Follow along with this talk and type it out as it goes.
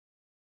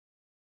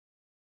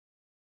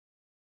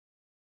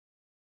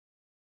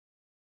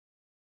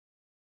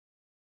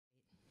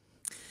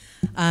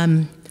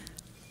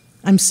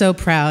I'm so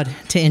proud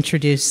to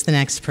introduce the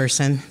next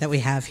person that we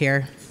have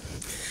here.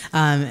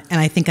 And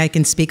I think I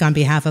can speak on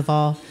behalf of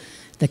all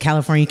the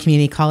California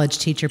Community College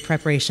teacher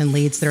preparation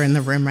leads that are in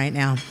the room right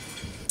now.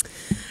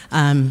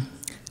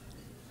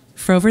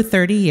 For over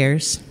 30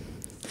 years,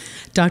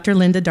 Dr.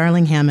 Linda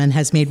Darling-Hammond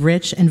has made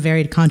rich and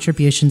varied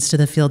contributions to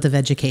the field of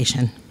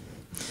education.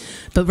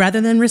 But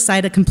rather than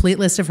recite a complete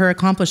list of her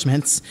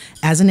accomplishments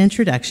as an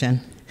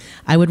introduction,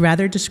 I would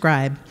rather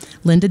describe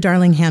Linda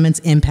Darling-Hammond's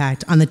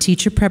impact on the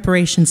teacher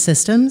preparation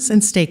systems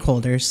and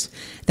stakeholders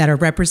that are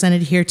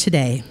represented here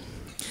today,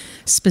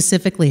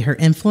 specifically her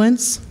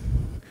influence,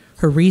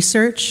 her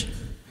research,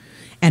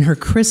 and her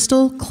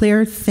crystal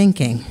clear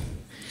thinking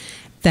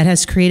that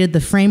has created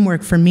the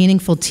framework for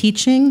meaningful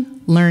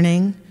teaching,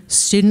 learning,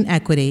 student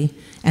equity,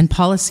 and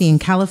policy in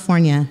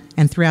California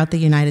and throughout the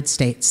United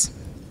States.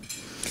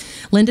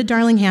 Linda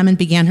Darling-Hammond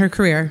began her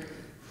career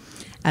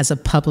as a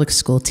public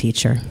school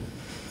teacher.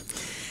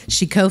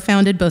 She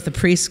co-founded both a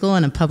preschool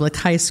and a public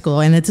high school,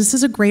 and this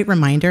is a great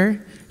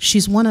reminder,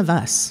 she's one of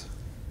us.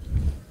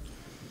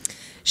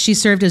 She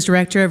served as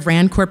director of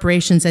Rand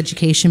Corporation's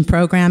education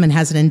program and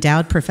as an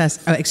endowed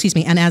professor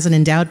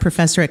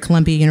at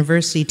Columbia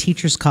University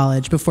Teachers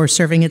College before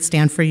serving at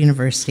Stanford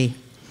University.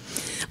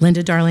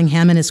 Linda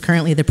Darling-Hammond is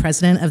currently the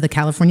president of the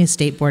California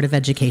State Board of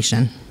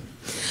Education.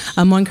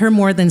 Among her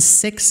more than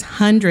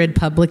 600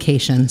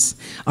 publications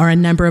are a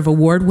number of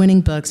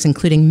award-winning books,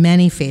 including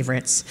many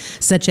favorites,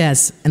 such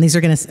as, and these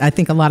are going to, I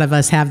think a lot of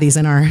us have these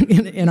in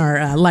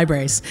our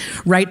libraries,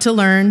 Right to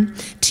Learn,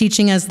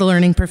 Teaching as the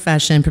Learning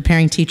Profession,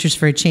 Preparing Teachers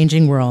for a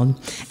Changing World,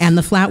 and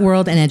The Flat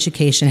World and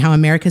Education, How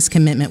America's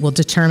Commitment Will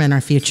Determine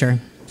Our Future.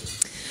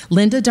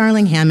 Linda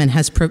Darling-Hammond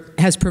has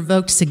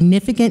provoked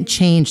significant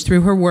change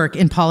through her work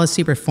in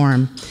policy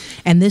reform,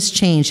 and this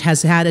change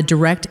has had a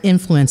direct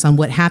influence on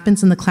what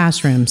happens in the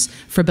classrooms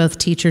for both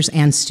teachers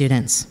and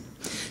students.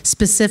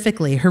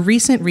 Specifically, her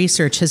recent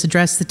research has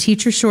addressed the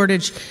teacher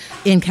shortage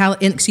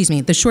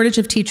the shortage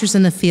of teachers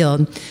in the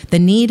field, the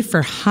need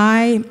for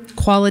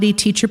high-quality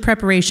teacher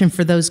preparation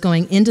for those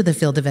going into the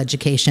field of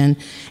education,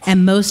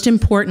 and most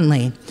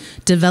importantly,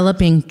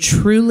 developing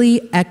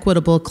truly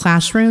equitable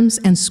classrooms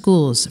and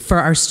schools for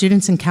our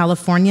students in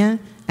California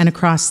and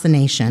across the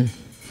nation.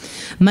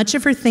 Much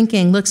of her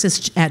thinking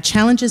looks at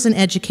challenges in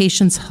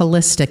education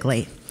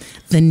holistically,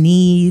 the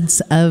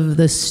needs of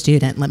the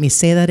student. Let me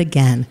say that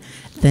again.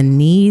 The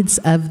needs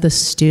of the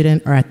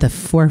student are at the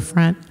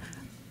forefront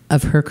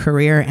of her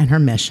career and her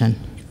mission.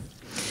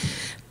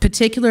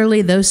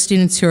 Particularly those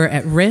students who are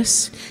at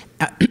risk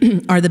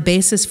are the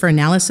basis for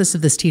analysis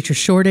of this teacher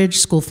shortage,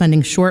 school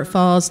funding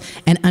shortfalls,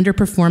 and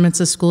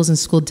underperformance of schools and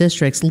school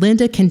districts.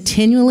 Linda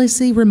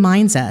continuously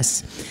reminds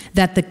us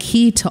that the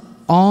key to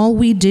all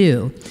we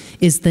do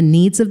is the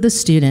needs of the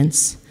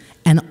students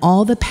and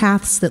all the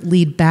paths that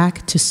lead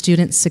back to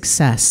student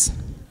success.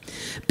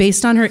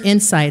 Based on her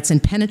insights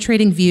and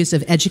penetrating views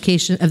of the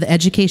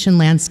education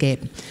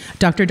landscape,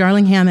 Dr.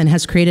 Darling-Hammond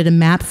has created a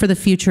map for the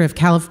future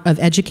of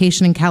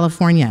education in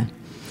California,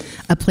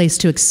 a place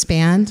to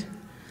expand,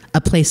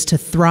 a place to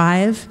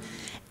thrive,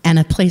 and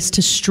a place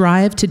to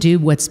strive to do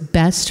what's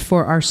best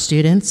for our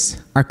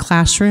students, our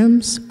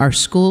classrooms, our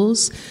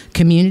schools,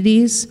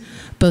 communities,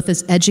 both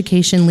as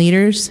education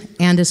leaders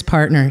and as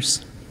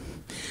partners.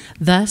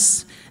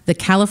 Thus, the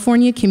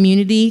California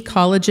Community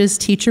College's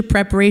teacher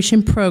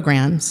preparation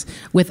programs,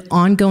 with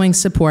ongoing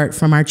support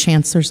from our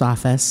Chancellor's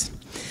Office,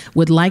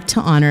 would like to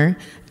honor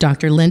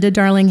Dr. Linda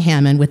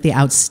Darling-Hammond with the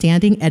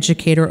Outstanding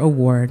Educator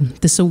Award.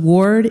 This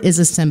award is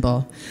a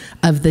symbol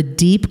of the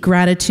deep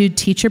gratitude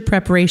teacher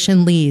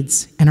preparation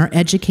leads and our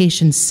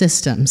education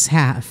systems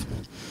have.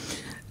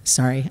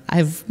 Sorry,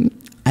 I've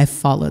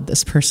followed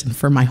this person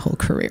for my whole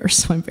career,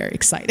 so I'm very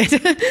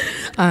excited.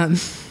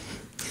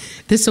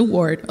 This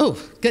award,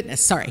 oh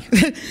goodness, sorry.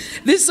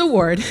 This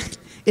award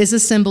is a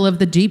symbol of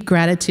the deep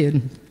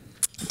gratitude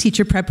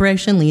teacher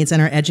preparation leads and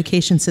our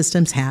education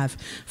systems have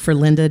for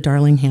Linda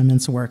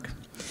Darling-Hammond's work.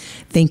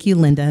 Thank you,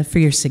 Linda, for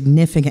your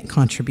significant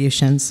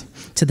contributions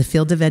to the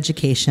field of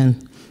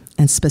education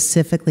and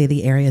specifically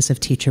the areas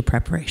of teacher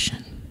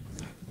preparation.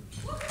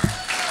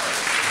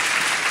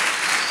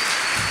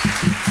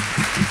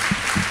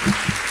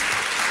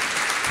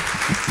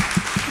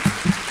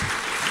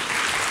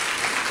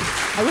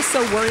 I was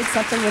so worried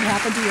something would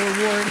happen to your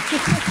award.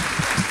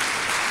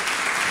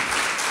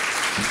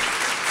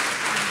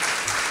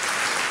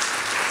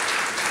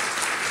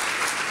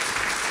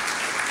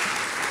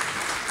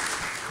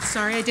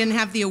 Sorry I didn't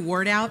have the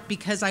award out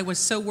because I was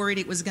so worried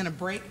it was going to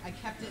break. I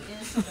kept it in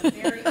until the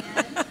very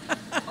end.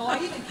 Oh, I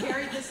even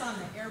carried this on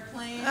the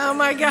airplane. Oh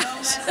my gosh. No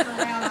messing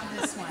around on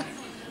this one.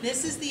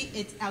 This is the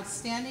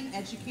Outstanding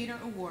Educator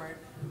Award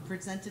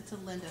presented to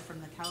Linda from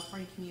the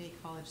California Community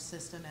College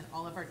system and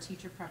all of our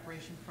teacher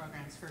preparation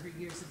programs for her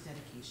years of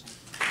dedication.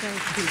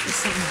 Thank you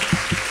so much.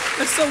 I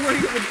was so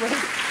worried it would break.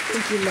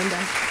 Thank you, Linda.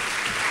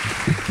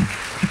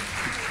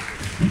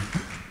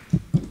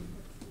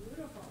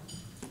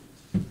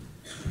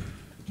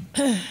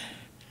 Beautiful.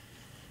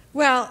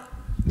 Well,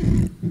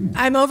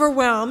 I'm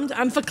overwhelmed.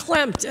 I'm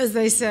verklempt, as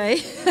they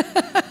say.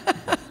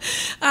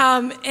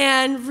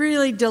 And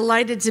really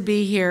delighted to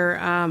be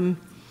here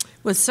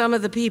with some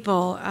of the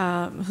people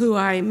who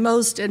I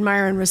most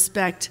admire and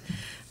respect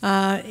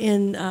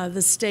in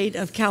the state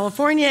of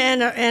California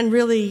and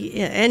really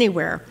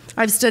anywhere.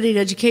 I've studied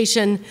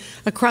education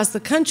across the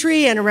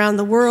country and around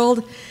the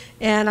world,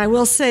 and I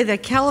will say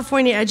that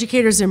California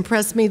educators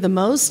impress me the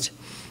most.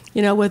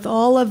 You know, with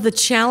all of the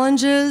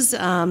challenges,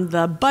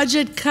 the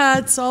budget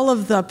cuts, all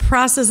of the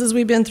processes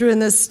we've been through in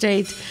this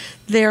state,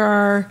 there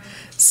are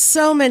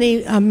so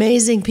many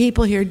amazing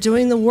people here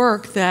doing the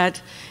work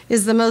that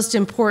is the most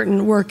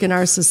important work in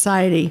our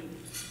society.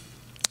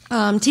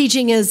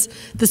 Teaching is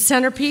the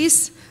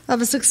centerpiece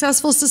of a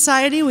successful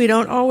society. We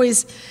don't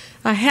always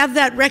have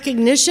that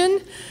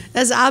recognition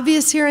as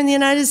obvious here in the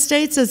United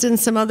States as in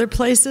some other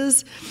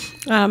places.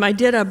 I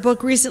did a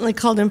book recently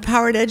called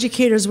Empowered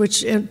Educators,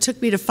 which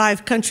took me to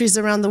 5 countries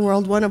around the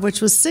world, one of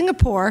which was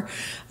Singapore,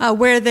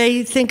 where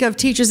they think of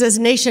teachers as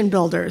nation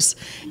builders,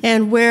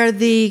 and where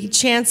the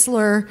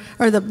chancellor,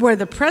 or where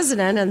the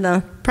president and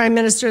the prime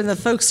minister and the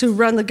folks who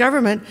run the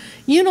government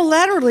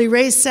unilaterally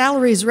raise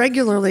salaries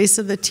regularly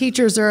so that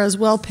teachers are as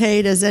well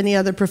paid as any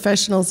other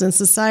professionals in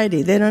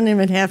society. They don't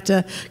even have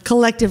to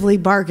collectively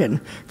bargain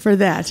for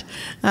that.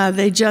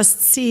 They just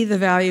see the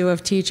value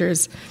of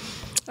teachers.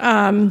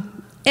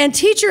 And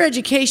teacher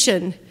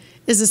education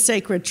is a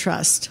sacred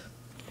trust,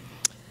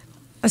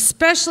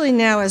 especially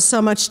now as so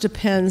much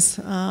depends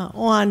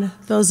on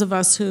those of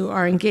us who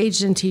are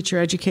engaged in teacher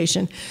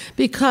education,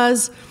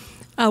 because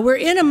we're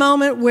in a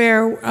moment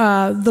where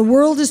the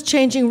world is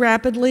changing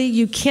rapidly.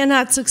 You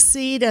cannot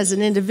succeed as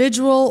an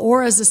individual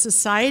or as a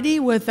society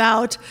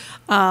without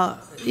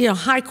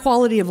high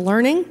quality of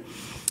learning.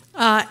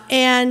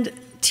 And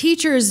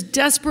teachers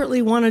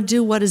desperately want to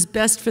do what is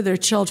best for their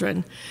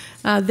children.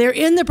 They're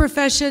in the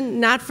profession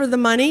not for the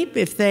money.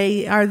 If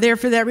they are there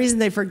for that reason,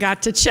 they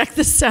forgot to check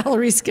the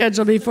salary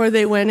schedule before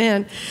they went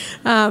in.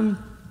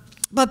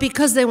 But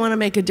because they want to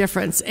make a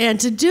difference. And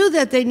to do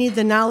that, they need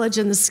the knowledge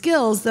and the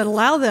skills that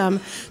allow them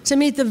to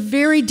meet the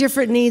very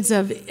different needs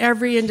of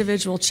every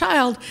individual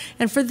child.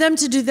 And for them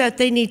to do that,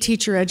 they need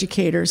teacher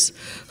educators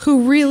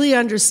who really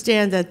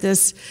understand that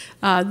this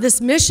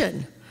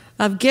mission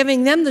of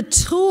giving them the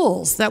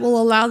tools that will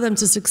allow them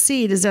to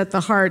succeed is at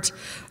the heart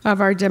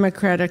of our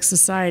democratic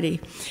society.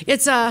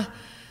 It's a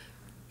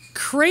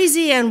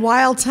crazy and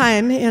wild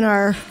time in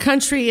our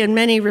country in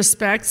many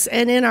respects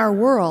and in our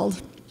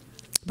world.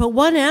 But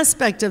one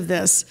aspect of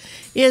this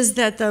is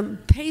that the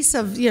pace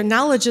of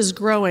knowledge is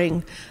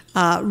growing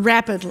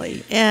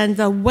rapidly, and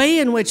the way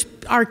in which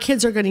our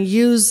kids are going to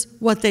use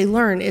what they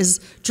learn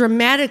is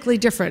dramatically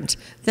different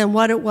than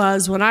what it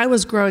was when I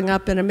was growing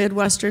up in a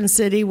Midwestern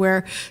city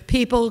where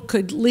people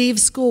could leave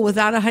school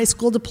without a high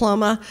school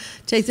diploma,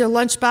 take their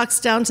lunchbox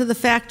down to the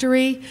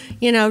factory,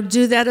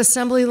 do that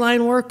assembly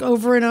line work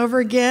over and over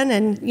again,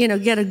 and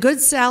get a good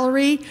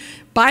salary,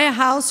 buy a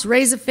house,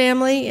 raise a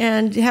family,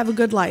 and have a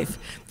good life.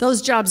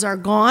 Those jobs are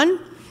gone.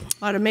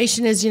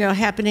 Automation is,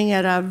 happening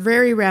at a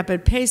very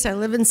rapid pace. I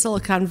live in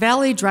Silicon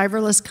Valley.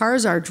 Driverless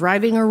cars are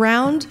driving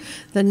around.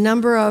 The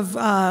number of,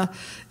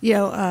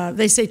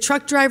 they say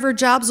truck driver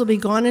jobs will be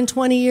gone in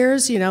 20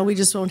 years. We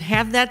just won't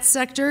have that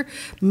sector.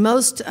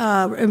 Most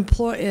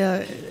employees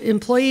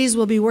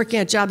will be working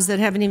at jobs that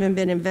haven't even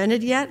been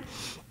invented yet.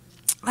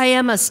 I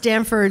am a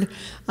Stanford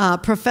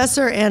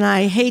professor, and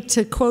I hate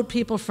to quote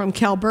people from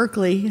Cal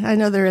Berkeley. I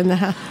know they're in the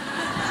house.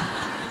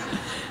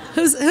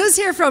 Who's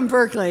here from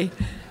Berkeley?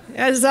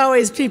 There's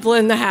always people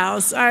in the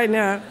house, I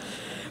know.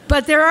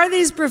 But there are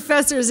these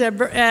professors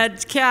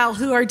at Cal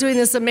who are doing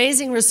this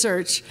amazing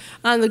research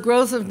on the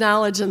growth of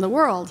knowledge in the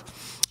world.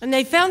 And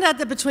they found out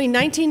that between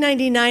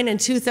 1999 and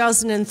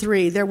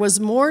 2003, there was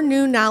more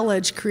new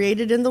knowledge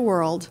created in the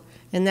world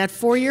in that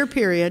 4-year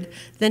period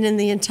than in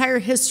the entire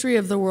history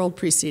of the world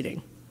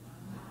preceding.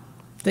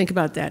 Think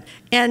about that.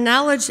 And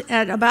knowledge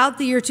at about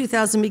the year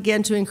 2000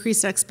 began to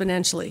increase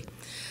exponentially.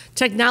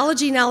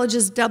 Technology knowledge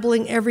is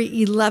doubling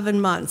every 11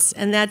 months,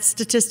 and that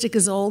statistic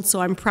is old, so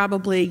I'm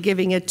probably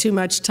giving it too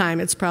much time.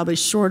 It's probably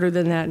shorter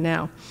than that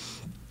now.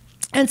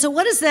 And so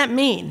what does that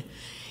mean?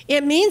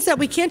 It means that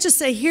we can't just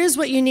say, here's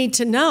what you need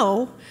to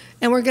know,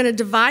 and we're going to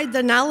divide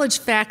the knowledge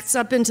facts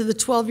up into the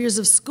 12 years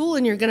of school,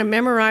 and you're going to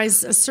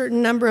memorize a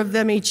certain number of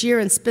them each year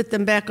and spit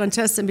them back on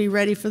tests and be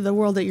ready for the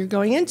world that you're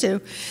going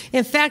into.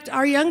 In fact,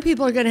 our young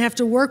people are going to have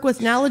to work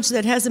with knowledge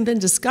that hasn't been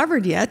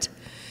discovered yet,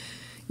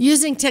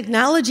 using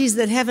technologies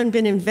that haven't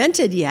been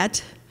invented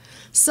yet,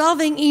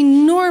 solving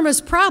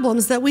enormous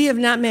problems that we have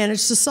not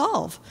managed to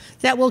solve,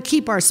 that will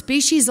keep our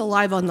species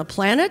alive on the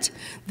planet,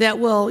 that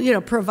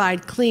will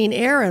provide clean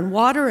air and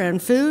water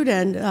and food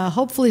and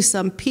hopefully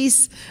some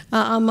peace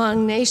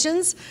among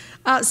nations.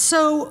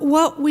 So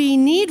what we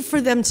need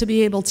for them to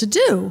be able to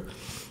do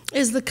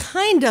is the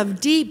kind of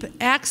deep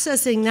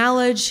accessing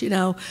knowledge,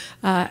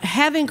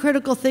 having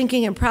critical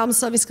thinking and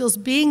problem-solving skills,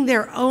 being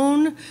their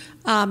own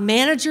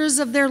managers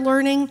of their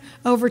learning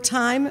over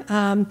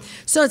time.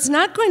 So it's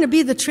not going to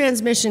be the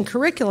transmission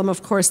curriculum,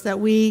 of course, that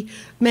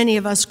many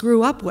of us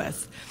grew up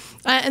with.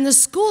 And the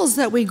schools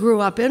that we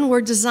grew up in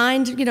were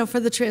designed, for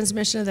the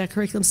transmission of that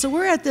curriculum. So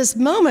we're at this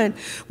moment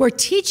where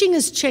teaching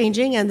is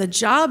changing and the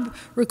job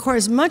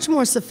requires much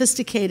more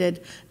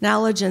sophisticated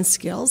knowledge and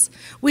skills.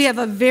 We have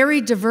a very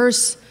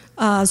diverse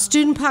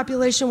student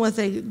population with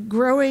a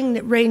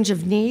growing range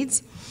of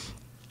needs.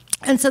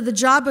 And so the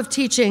job of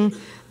teaching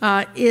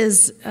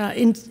is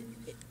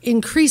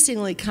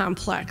increasingly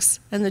complex,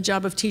 and the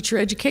job of teacher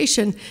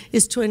education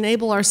is to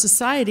enable our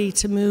society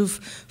to move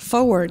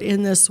forward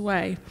in this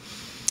way.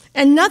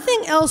 And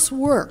nothing else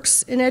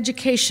works in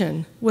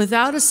education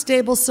without a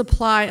stable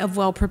supply of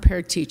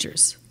well-prepared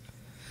teachers.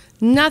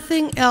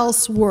 Nothing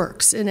else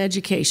works in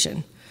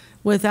education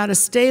without a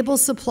stable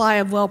supply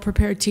of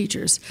well-prepared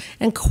teachers.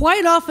 And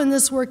quite often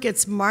this work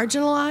gets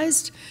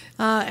marginalized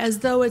as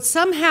though it's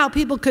somehow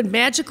people could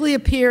magically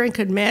appear and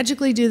could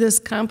magically do this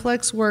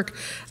complex work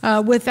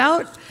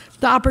without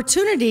the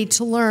opportunity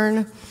to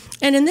learn.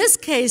 And in this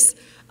case,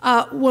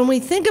 when we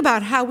think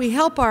about how we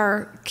help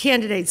our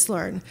candidates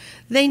learn,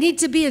 they need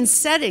to be in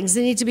settings,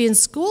 they need to be in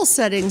school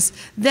settings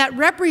that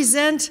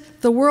represent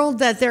the world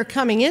that they're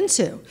coming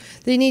into.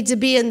 They need to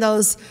be in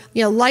those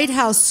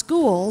lighthouse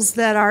schools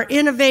that are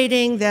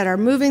innovating, that are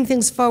moving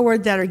things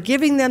forward, that are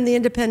giving them the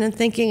independent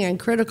thinking and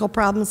critical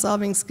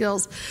problem-solving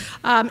skills,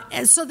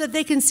 so that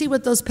they can see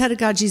what those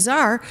pedagogies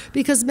are,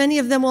 because many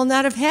of them will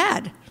not have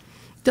had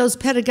those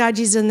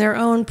pedagogies in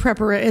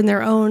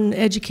their own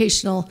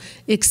educational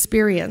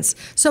experience.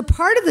 So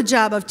part of the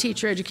job of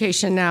teacher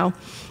education now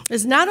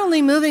is not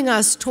only moving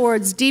us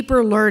towards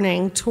deeper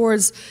learning,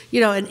 towards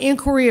an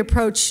inquiry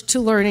approach to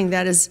learning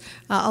that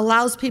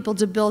allows people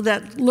to build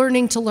that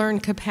learning to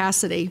learn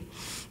capacity,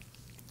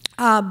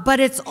 but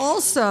it's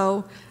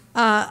also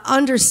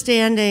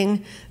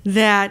understanding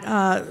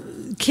that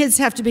kids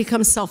have to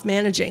become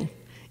self-managing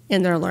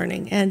in their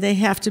learning, and they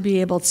have to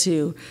be able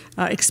to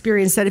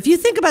experience that. If you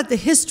think about the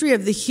history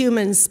of the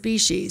human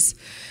species,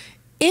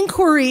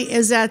 inquiry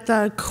is at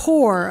the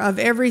core of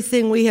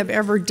everything we have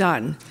ever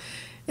done.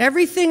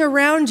 Everything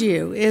around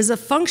you is a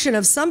function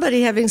of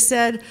somebody having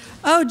said,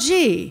 oh,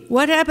 gee,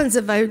 what happens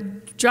if I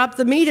drop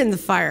the meat in the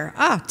fire?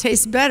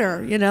 Tastes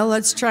better,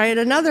 let's try it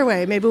another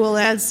way. Maybe we'll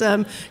add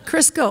some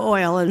Crisco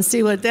oil and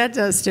see what that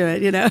does to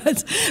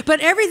it, But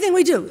everything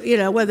we do,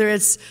 whether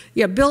it's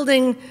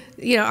building,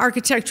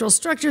 architectural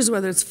structures,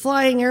 whether it's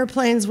flying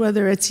airplanes,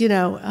 whether it's,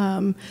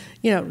 healing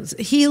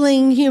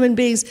human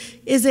beings,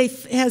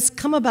 has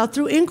come about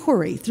through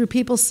inquiry, through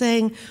people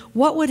saying,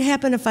 what would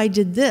happen if I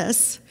did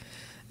this?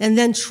 And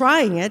then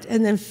trying it,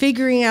 and then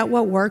figuring out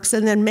what works,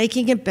 and then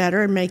making it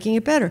better and making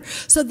it better.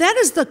 So that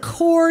is the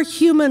core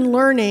human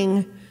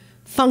learning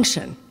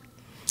function.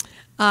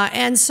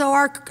 And so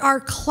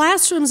our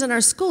classrooms and our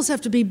schools have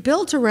to be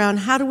built around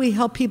how do we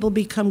help people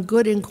become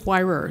good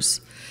inquirers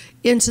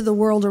into the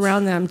world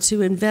around them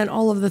to invent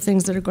all of the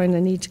things that are going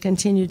to need to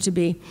continue to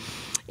be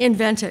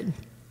invented.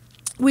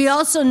 We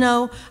also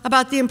know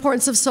about the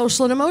importance of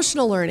social and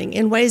emotional learning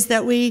in ways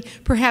that we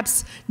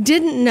perhaps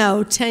didn't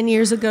know 10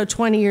 years ago,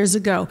 20 years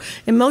ago.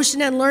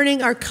 Emotion and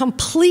learning are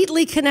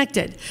completely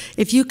connected.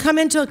 If you come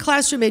into a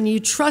classroom and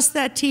you trust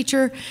that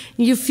teacher,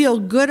 you feel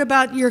good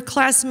about your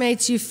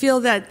classmates, you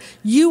feel that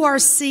you are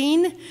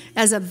seen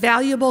as a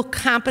valuable,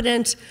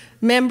 competent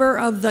member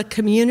of the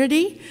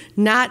community,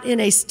 not in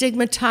a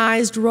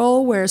stigmatized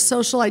role where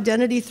social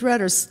identity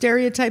threat or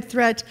stereotype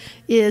threat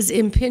is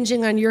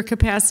impinging on your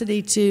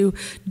capacity to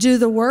do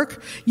the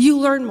work, you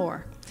learn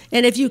more.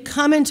 And if you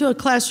come into a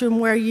classroom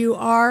where you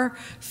are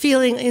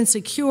feeling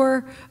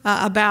insecure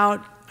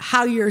about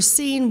how you're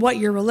seen, what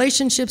your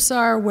relationships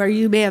are, where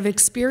you may have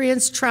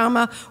experienced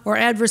trauma or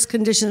adverse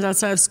conditions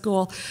outside of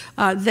school,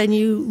 then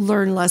you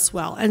learn less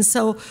well. And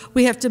so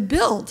we have to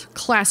build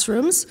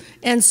classrooms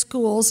and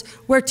schools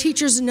where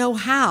teachers know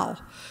how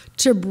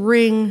to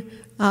bring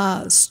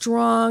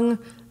strong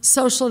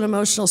social and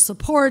emotional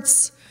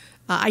supports,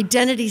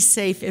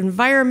 identity-safe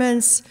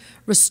environments,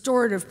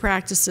 restorative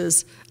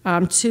practices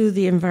to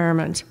the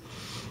environment.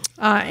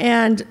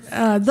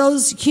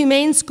 Those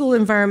humane school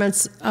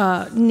environments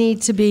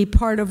need to be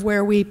part of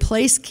where we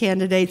place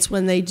candidates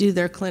when they do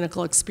their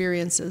clinical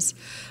experiences,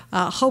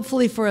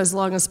 hopefully for as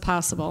long as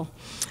possible.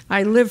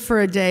 I live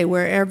for a day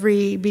where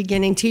every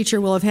beginning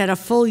teacher will have had a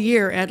full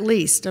year at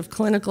least of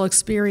clinical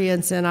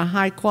experience in a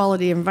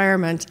high-quality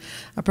environment,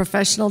 a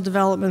professional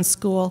development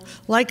school,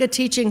 like a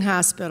teaching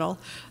hospital,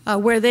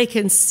 where they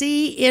can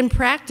see in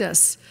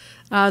practice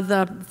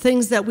the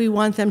things that we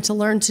want them to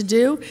learn to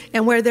do,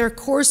 and where their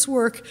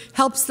coursework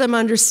helps them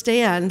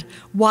understand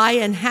why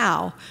and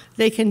how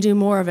they can do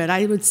more of it.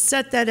 I would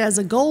set that as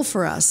a goal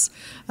for us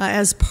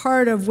as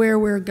part of where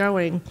we're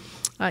going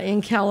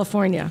in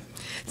California.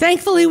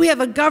 Thankfully, we have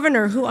a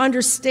governor who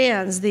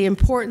understands the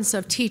importance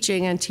of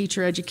teaching and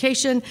teacher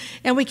education,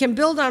 and we can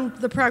build on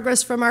the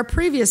progress from our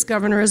previous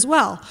governor as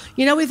well.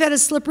 We've had a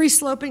slippery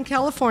slope in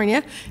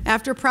California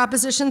after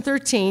Proposition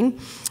 13.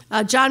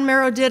 John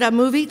Merrow did a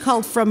movie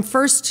called From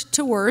First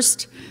to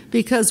Worst,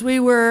 because we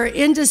were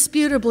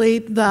indisputably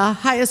the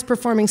highest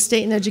performing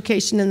state in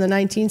education in the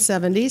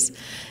 1970s.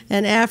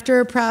 And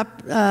after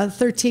Prop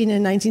 13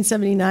 in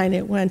 1979,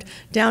 it went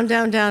down,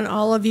 down, down.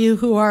 All of you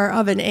who are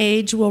of an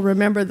age will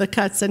remember the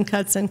cuts and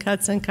cuts and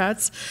cuts and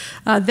cuts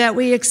that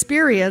we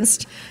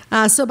experienced.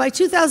 So by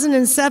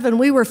 2007,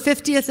 we were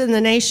 50th in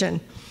the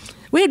nation.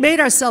 We had made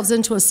ourselves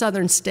into a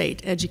southern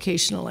state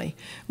educationally.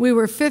 We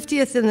were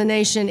 50th in the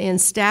nation in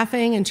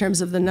staffing in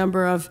terms of the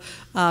number of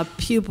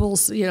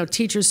pupils,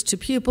 teachers to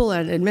pupil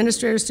and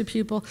administrators to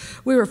pupil.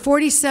 We were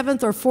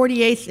 47th or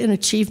 48th in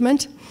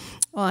achievement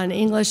on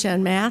English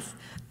and math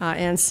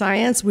and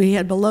science. We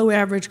had below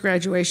average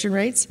graduation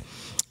rates.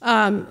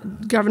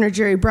 Governor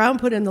Jerry Brown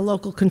put in the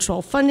local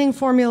control funding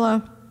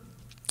formula,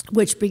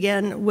 which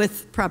began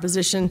with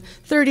Proposition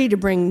 30 to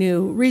bring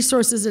new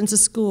resources into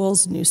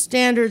schools, new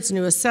standards,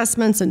 new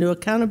assessments, a new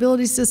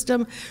accountability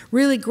system,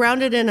 really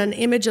grounded in an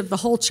image of the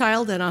whole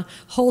child and a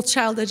whole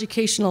child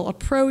educational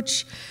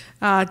approach,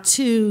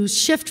 to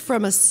shift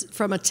from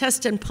a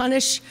test and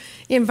punish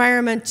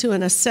environment to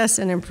an assess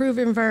and improve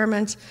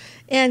environment.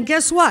 And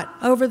guess what?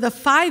 Over the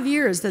 5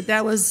 years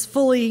that was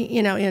fully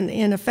in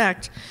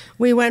effect,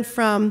 we went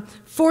from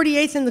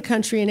 48th in the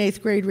country in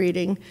 8th grade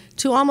reading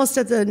to almost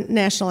at the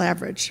national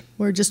average.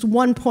 We're just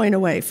 1 point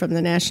away from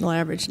the national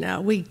average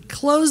now. We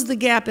closed the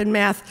gap in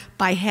math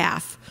by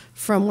half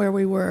from where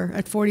we were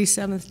at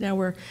 47th. Now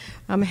we're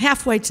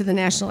halfway to the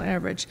national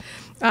average.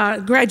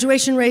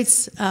 Graduation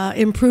rates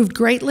improved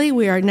greatly.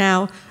 We are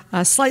now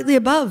slightly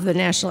above the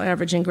national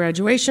average in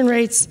graduation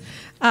rates,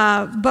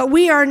 but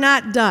we are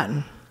not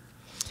done.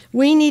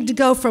 We need to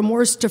go from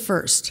worst to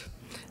first.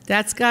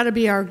 That's got to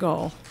be our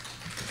goal.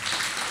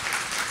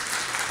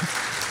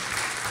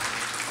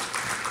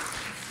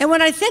 And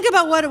when I think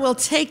about what it will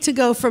take to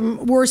go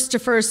from worst to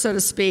first, so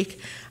to speak,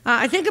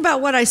 I think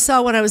about what I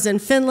saw when I was in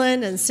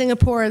Finland and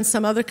Singapore and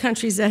some other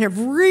countries that have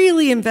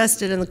really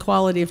invested in the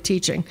quality of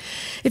teaching.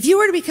 If you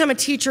were to become a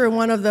teacher in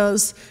one of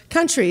those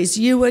countries,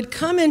 you would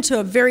come into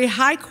a very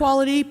high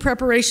quality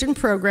preparation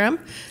program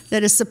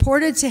that is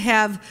supported to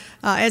have,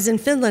 as in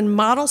Finland,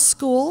 model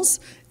schools.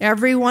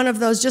 Every one of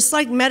those, just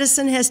like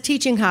medicine has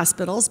teaching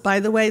hospitals.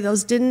 By the way,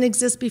 those didn't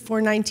exist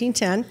before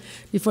 1910,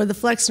 before the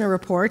Flexner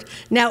Report.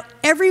 Now,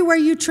 everywhere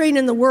you train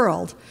in the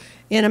world,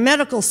 in a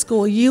medical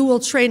school, you will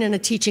train in a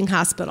teaching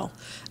hospital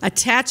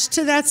attached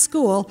to that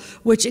school,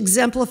 which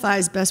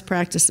exemplifies best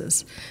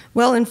practices.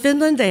 Well, in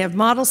Finland, they have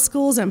model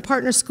schools and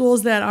partner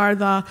schools that are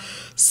the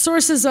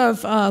sources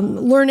of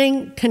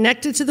learning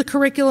connected to the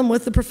curriculum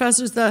with the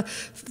professors.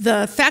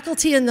 The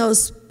faculty in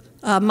those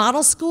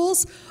model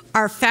schools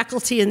are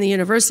faculty in the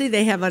university.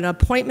 They have an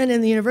appointment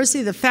in the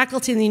university. The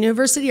faculty in the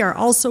university are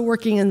also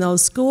working in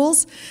those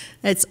schools.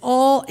 It's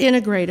all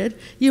integrated.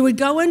 You would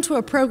go into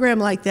a program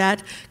like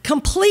that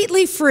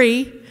completely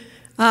free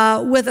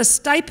with a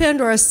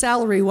stipend or a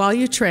salary while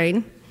you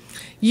train.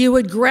 You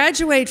would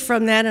graduate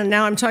from that, and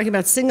now I'm talking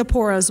about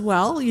Singapore as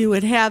well. You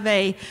would have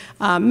a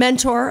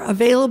mentor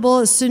available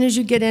as soon as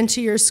you get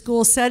into your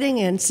school setting.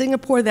 In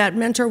Singapore, that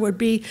mentor would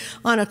be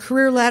on a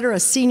career ladder, a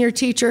senior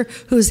teacher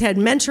who's had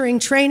mentoring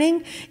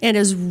training and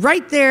is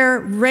right there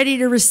ready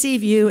to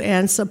receive you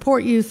and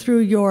support you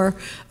through your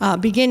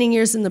beginning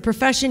years in the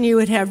profession. You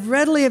would have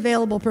readily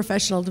available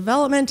professional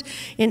development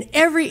in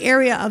every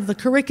area of the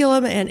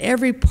curriculum and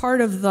every part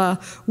of the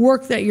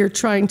work that you're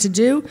trying to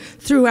do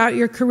throughout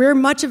your career,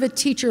 much of it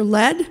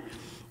teacher-led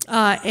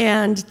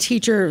and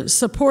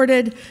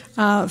teacher-supported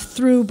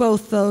through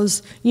both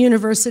those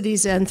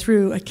universities and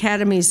through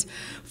academies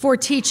for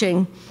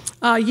teaching.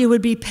 You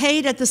would be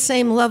paid at the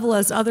same level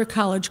as other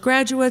college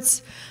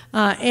graduates,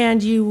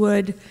 and you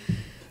would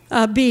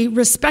be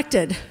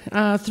respected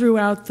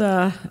throughout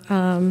the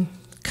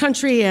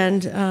country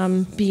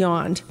and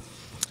beyond.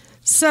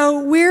 So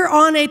we're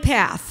on a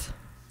path.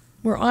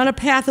 We're on a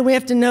path, and we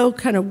have to know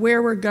kind of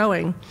where we're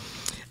going.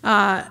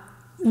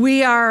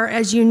 We are,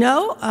 as you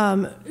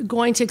know,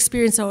 going to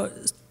experience a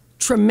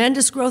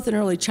tremendous growth in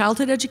early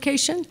childhood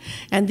education,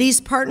 and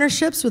these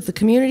partnerships with the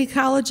community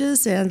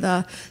colleges and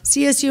the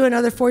CSU and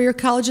other four-year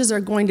colleges are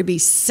going to be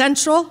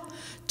central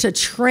to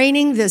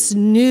training this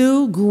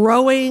new,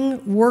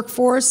 growing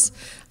workforce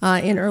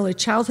in early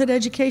childhood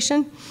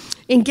education.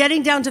 In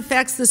getting down to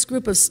facts, this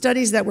group of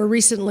studies that were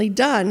recently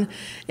done,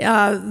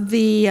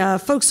 the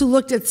folks who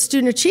looked at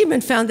student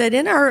achievement found that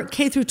in our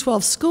K through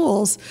 12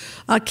 schools,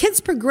 kids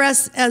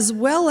progress as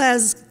well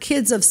as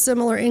kids of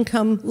similar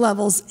income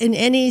levels in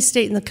any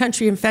state in the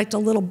country, in fact, a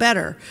little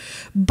better.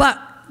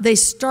 But they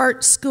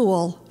start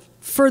school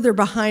further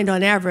behind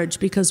on average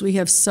because we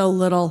have so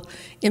little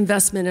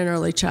investment in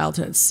early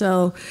childhood.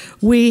 So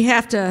we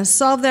have to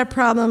solve that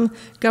problem.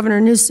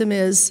 Governor Newsom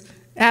is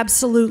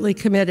absolutely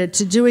committed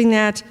to doing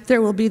that.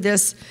 There will be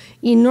this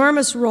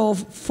enormous role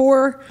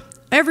for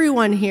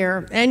everyone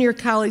here and your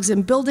colleagues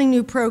in building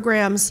new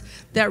programs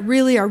that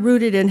really are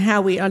rooted in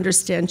how we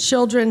understand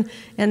children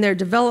and their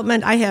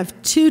development. I have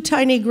 2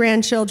 tiny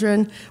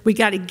grandchildren. We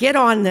got to get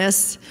on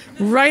this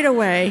right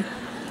away.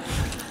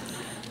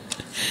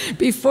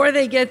 before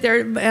they get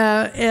there.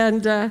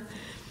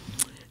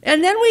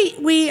 And then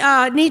we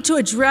need to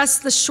address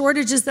the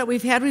shortages that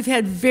we've had. We've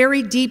had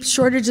very deep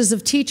shortages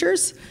of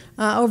teachers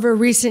over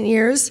recent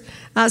years.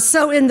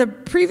 So in the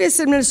previous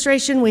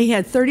administration, we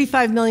had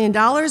 $35 million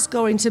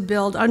going to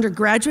build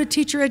undergraduate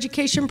teacher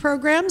education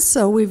programs.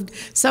 So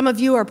some of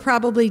you are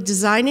probably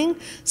designing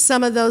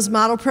some of those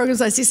model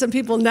programs. I see some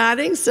people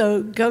nodding,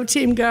 so go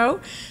team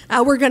go.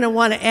 We're going to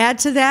want to add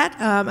to that.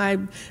 I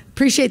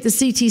appreciate the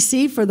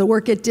CTC for the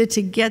work it did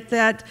to get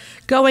that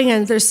going,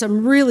 and there's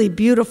some really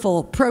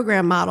beautiful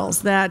program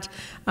models that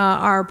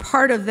are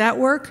part of that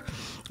work.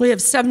 We have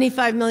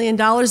 $75 million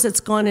that's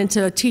gone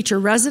into teacher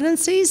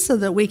residencies so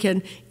that we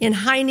can, in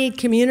high-need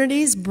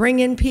communities, bring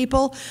in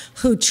people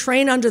who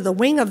train under the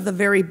wing of the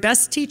very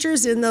best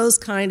teachers in those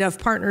kind of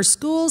partner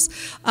schools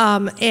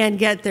and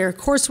get their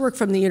coursework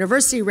from the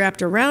university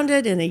wrapped around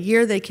it. In a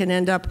year, they can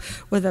end up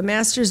with a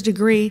master's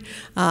degree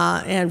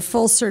and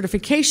full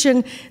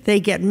certification.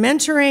 They get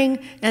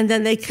mentoring, and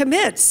then they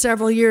commit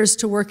several years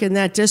to work in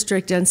that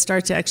district and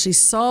start to actually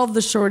solve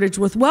the shortage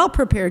with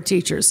well-prepared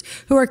teachers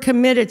who are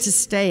committed to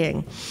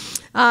staying.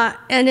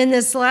 And in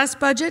this last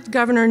budget,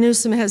 Governor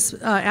Newsom has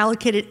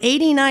allocated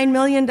 $89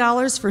 million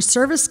for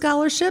service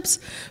scholarships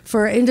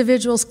for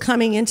individuals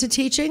coming into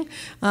teaching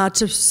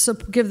to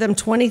give them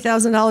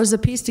 $20,000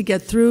 apiece to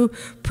get through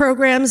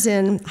programs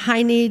in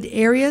high-need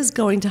areas,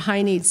 going to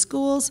high-need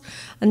schools.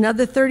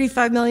 Another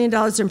 $35 million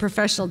in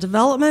professional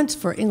development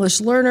for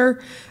English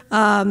learner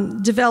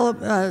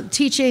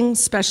teaching,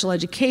 special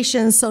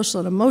education, social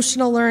and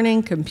emotional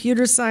learning,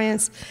 computer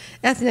science,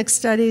 ethnic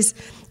studies.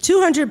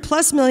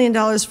 $200+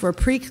 million for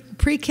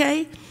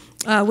pre-K,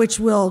 which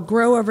will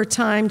grow over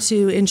time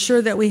to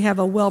ensure that we have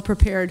a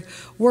well-prepared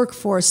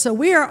workforce. So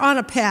we are on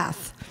a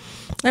path,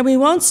 and we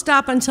won't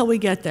stop until we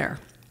get there,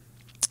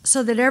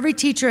 so that every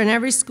teacher and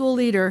every school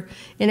leader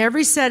in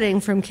every setting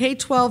from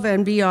K-12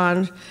 and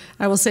beyond,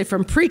 I will say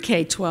from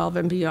pre-K-12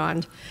 and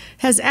beyond,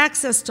 has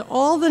access to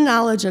all the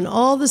knowledge and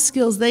all the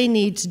skills they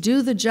need to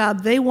do the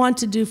job they want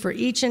to do for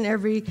each and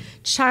every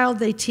child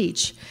they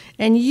teach.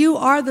 And you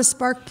are the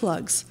spark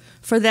plugs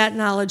for that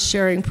knowledge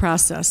sharing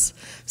process.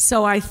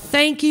 So I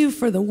thank you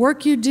for the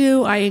work you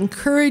do. I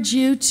encourage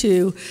you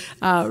to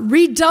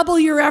redouble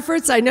your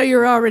efforts. I know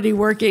you're already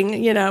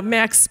working,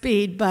 max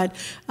speed, but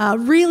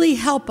really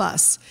help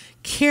us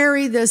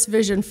carry this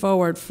vision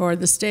forward for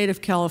the state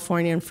of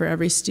California and for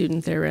every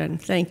student therein.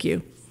 Thank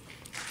you.